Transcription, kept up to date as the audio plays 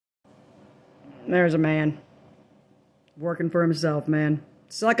there's a man. Working for himself, man.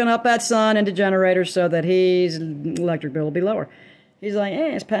 Sucking up that sun into generators so that his electric bill will be lower. He's like,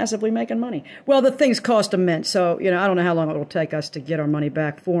 it's passively making money. Well, the things cost a mint, so, I don't know how long it will take us to get our money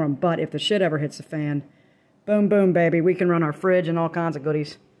back for them, but if the shit ever hits the fan, boom, boom, baby, we can run our fridge and all kinds of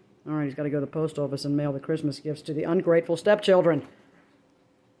goodies. All right, he's got to go to the post office and mail the Christmas gifts to the ungrateful stepchildren.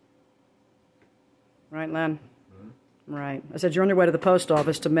 Right, Len? Mm-hmm. Right. I said, you're on your way to the post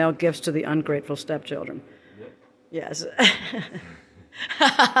office to mail gifts to the ungrateful stepchildren. Yep. Yes.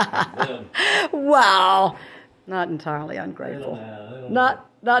 Wow. Not entirely ungrateful. Not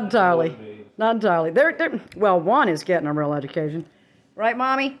entirely. Not entirely. Well, one is getting a real education. Right,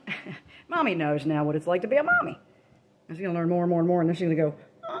 Mommy? Mommy knows now what it's like to be a mommy. She's going to learn more and more and more, and then she's going to go,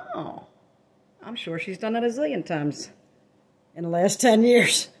 oh, I'm sure she's done that a zillion times in the last 10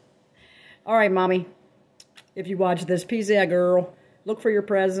 years. All right, Mommy. If you watch this, peace out, girl. Look for your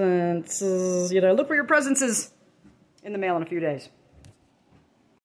presents. Look for your presents in the mail in a few days.